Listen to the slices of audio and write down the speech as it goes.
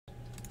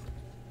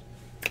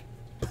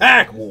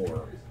Pack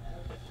War.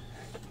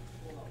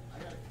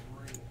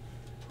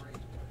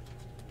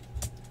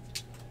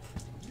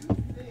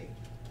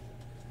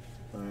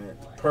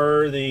 Alright,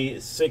 per the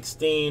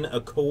 16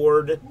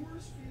 Accord,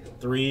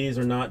 3s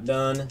are not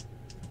done.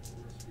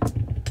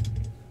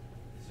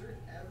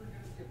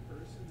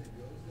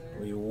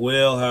 We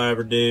will,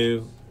 however,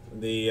 do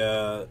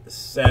the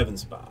 7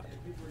 spot.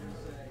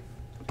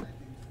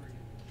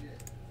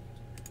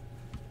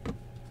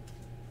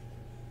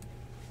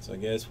 So I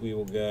guess we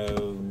will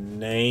go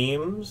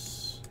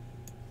names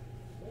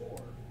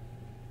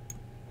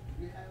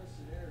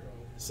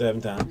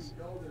 7 times.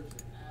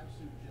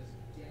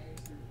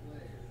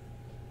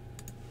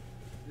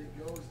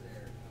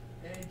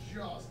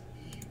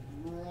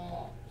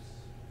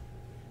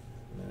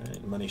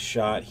 Alright, money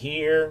shot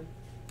here.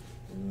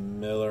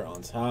 Miller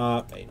on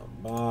top, 8 on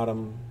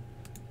bottom.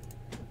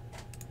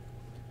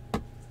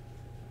 And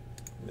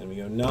then we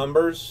go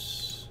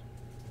numbers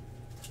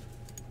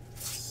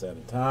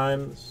 7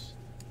 times.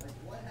 Like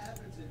what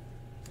happens if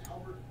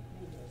Albert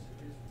Pujols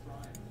in his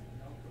prime,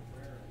 Mel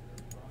Cabrera in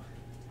their prime,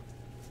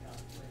 got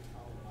to play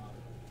Colorado?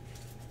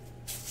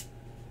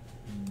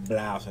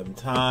 Blah, 7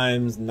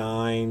 times,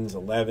 9s,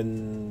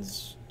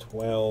 11s,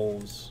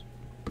 12s.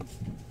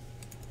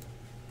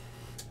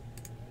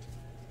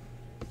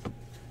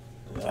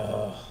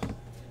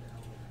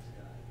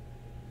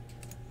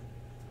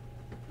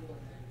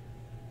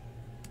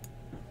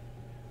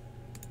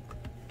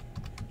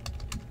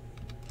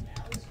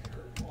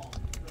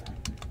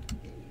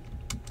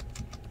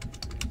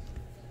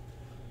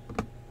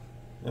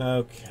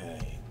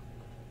 Okay.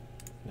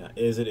 Now,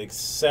 is it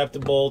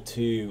acceptable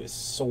to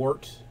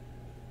sort?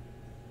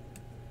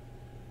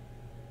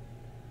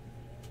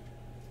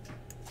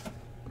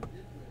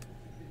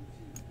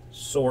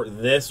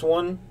 Sort this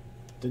one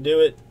to do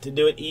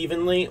it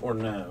evenly, or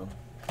no?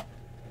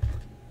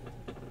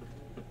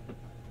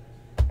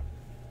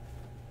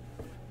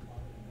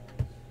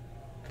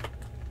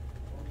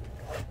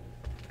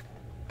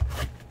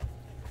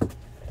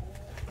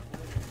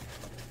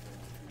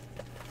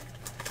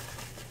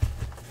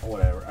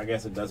 Whatever. I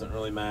guess it doesn't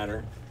really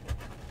matter.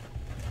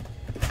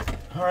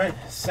 All right,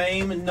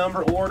 same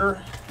number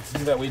order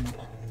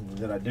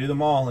that I do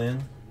them all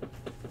in.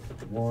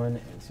 1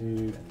 and 2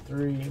 and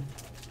 3.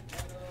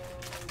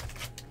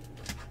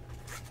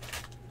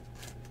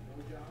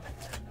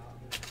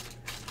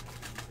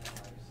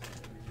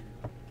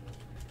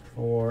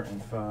 4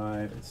 and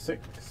 5 and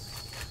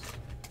 6.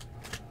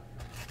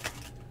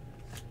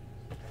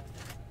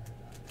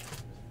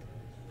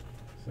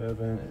 7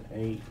 and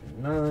 8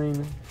 and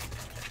 9.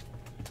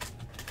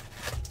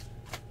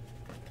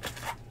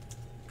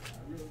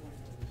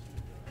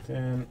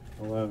 10,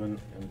 11,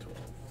 and 12.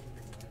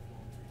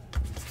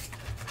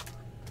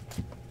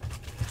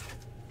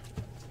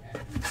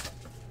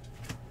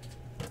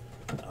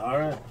 All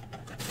right.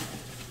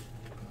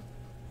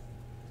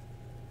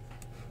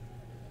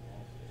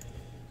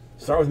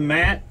 Start with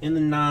Matt in the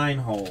 9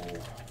 hole.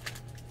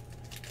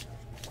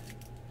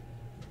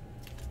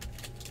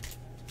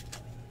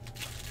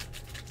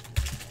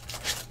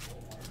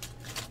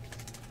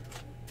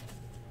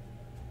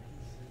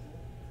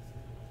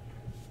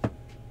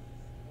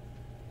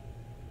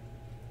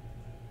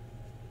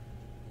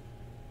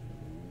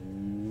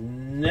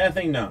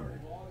 Nothing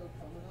numbered.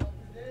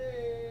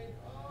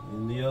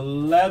 In the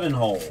 11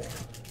 hole.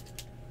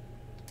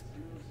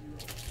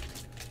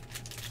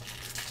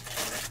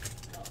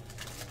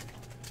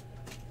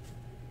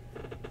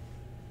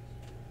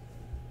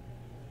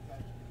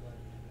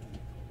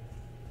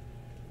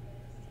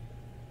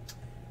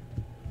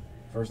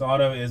 First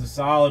auto is a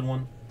solid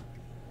one.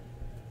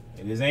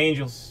 It is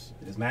Angels.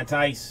 It is Matt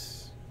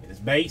Tice. It is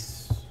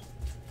base.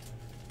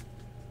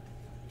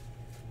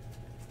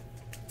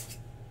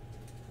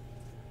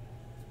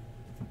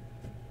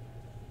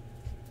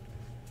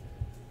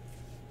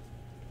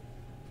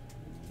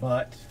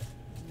 But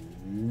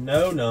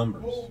no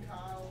numbers.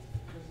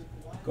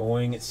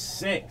 Going at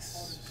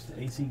 6.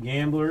 AC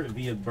Gambler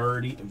via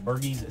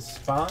Bergie's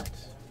spot.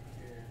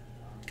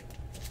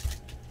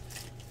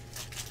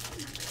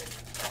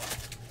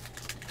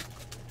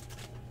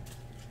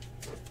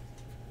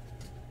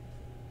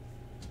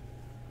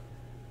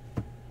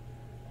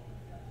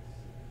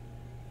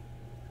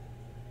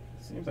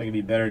 Seems like it'd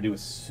be better to do a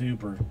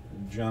super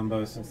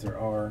jumbo since there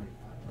are.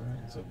 All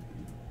right, so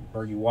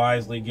Bergie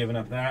wisely giving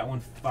up that one.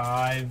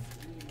 5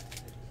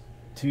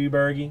 to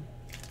Bergie.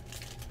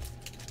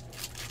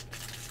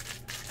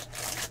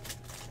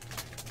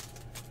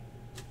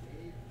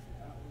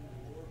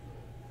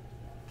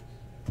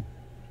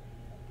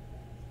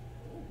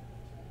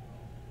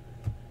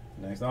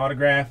 Next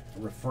autograph,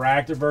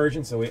 refractor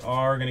version. So we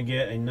are going to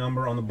get a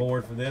number on the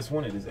board for this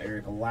one. It is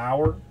Eric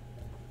Lauer.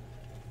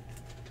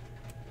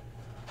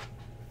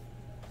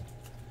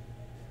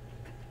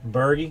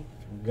 Bergie,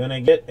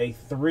 gonna get a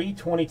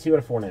 322 out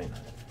of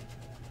 499.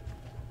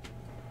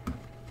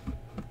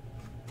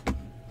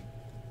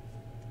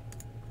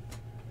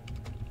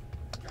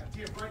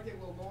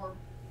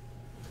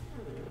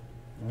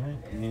 All right,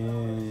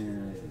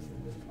 and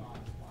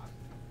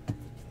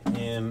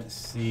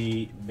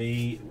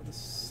MCB with a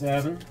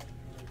 7.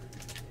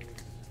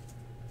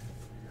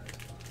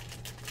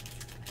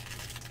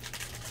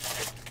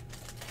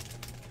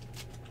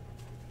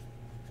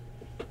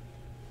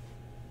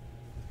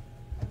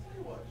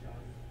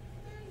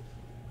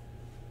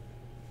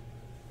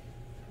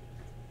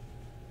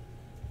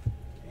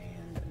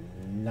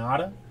 And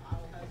nada.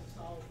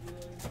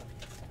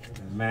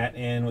 Matt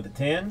in with a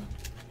 10.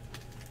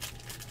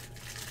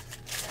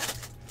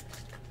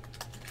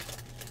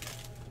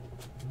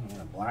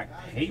 Black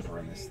paper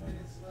in this thing.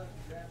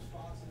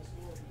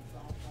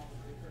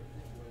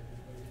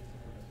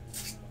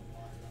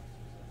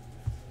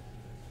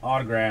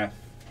 Autograph.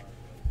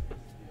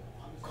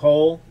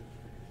 Cole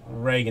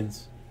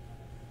Reagans.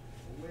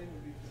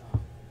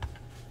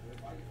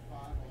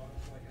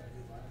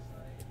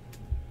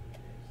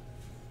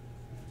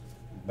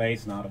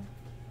 Base nada.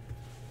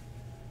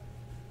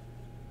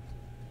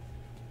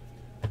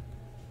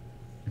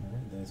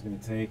 That's going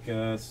to take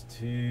us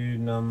to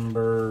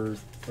number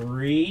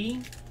 3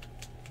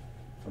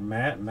 for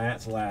Matt.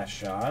 Matt's last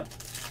shot.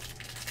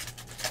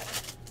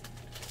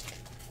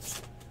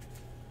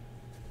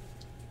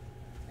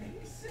 And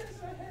he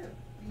says I had a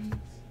beat.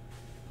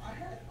 I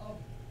had a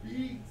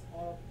beat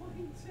on a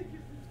fucking ticket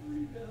for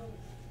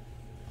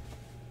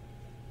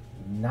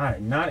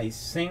 $3. Not a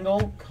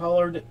single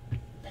colored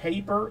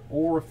paper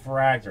or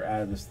refractor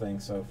out of this thing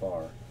so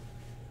far.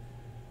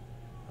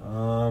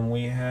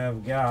 We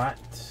have got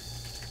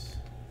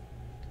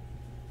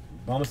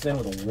Bowman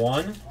with a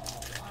 1.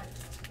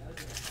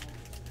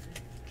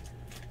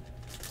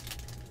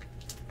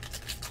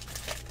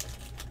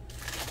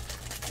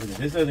 If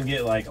this doesn't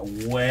get like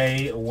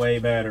way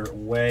better,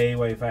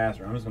 way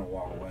faster, I'm just gonna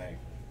walk away.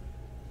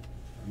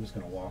 I'm just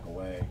gonna walk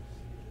away.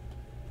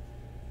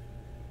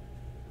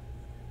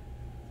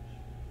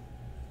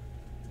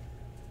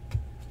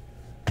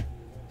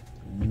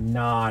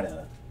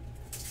 Nada.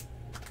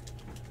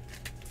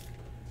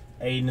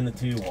 Aiden in the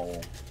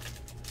 2-hole.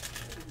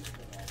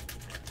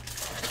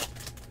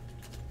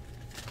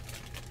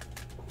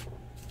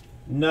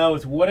 No,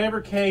 it's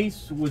whatever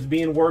case was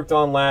being worked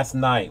on last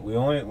night. We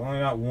only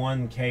got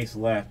one case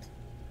left.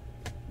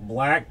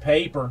 Black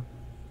paper.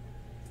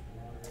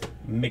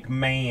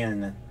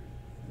 McMahon.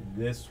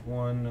 This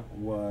one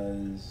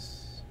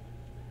was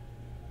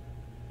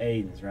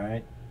Aiden's,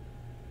 right?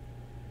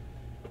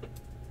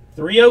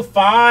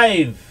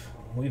 305.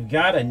 We've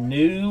got a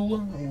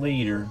new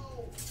leader.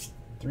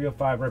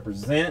 305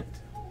 represent.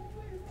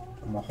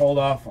 I'm going to hold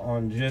off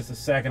on just a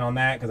second on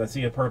that because I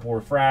see a purple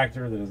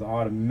refractor that is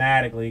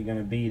automatically going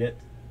to beat it.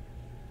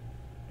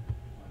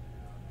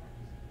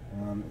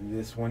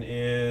 This one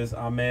is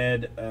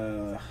Ahmed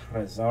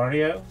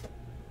Rosario.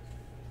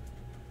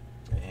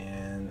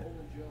 And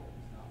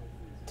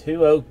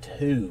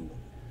 202.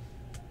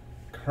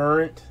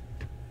 Current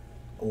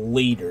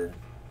leader.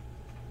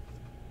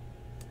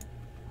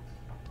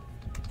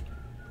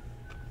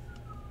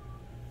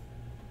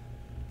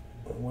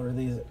 What are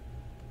these?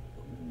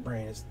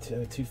 Brand is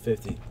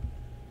 250.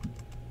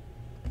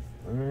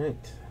 All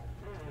right.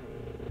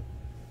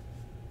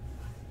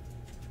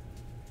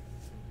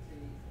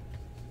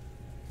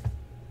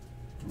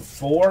 Number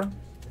 4,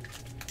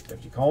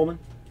 Jeffrey Coleman.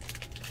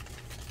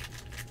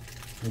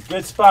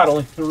 Good spot.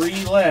 Only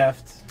 3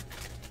 left.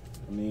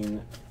 I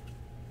mean,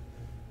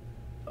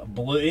 a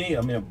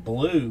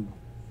blue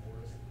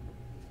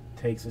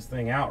takes this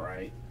thing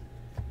outright,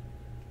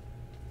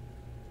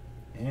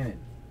 and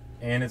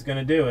it's going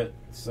to do it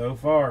so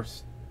far.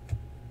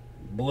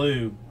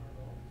 Blue,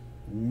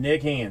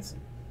 Nick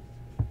Hansen.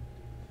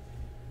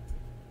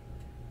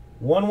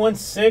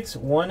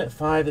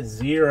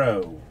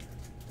 116150.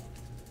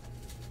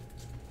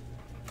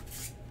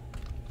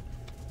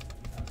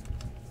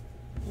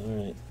 All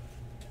right.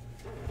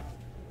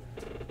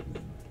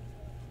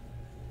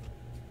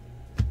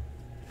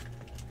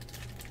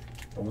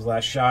 What was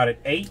last shot at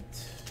 8?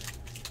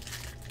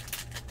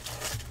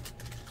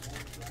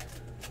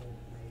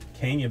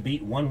 Can you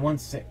beat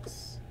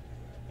 116?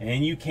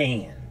 And you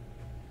can.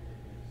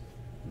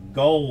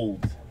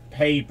 Gold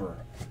paper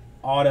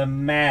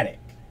automatic.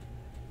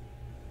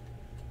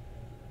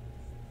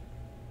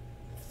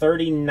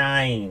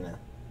 39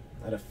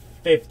 out of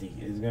 50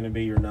 is going to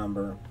be your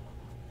number.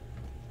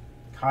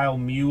 Kyle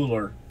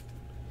Mueller.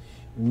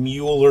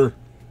 We're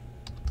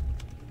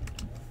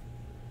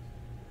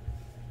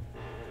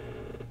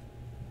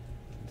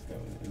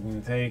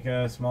going to take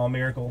a Small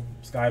Miracle,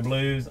 Sky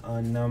Blues,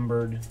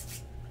 unnumbered.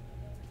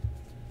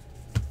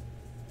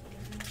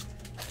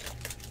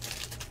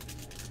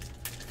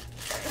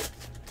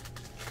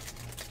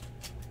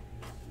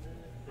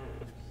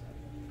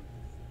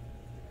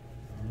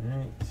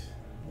 Alright,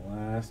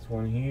 last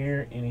one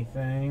here.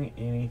 Anything.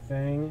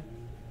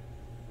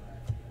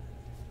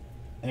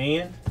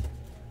 And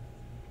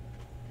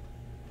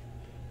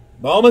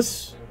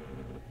Bomas,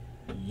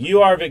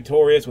 you are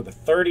victorious with a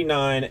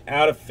 39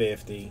 out of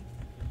 50.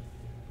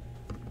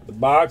 The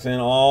box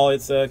and all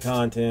its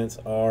contents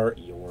are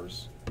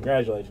yours.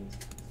 Congratulations.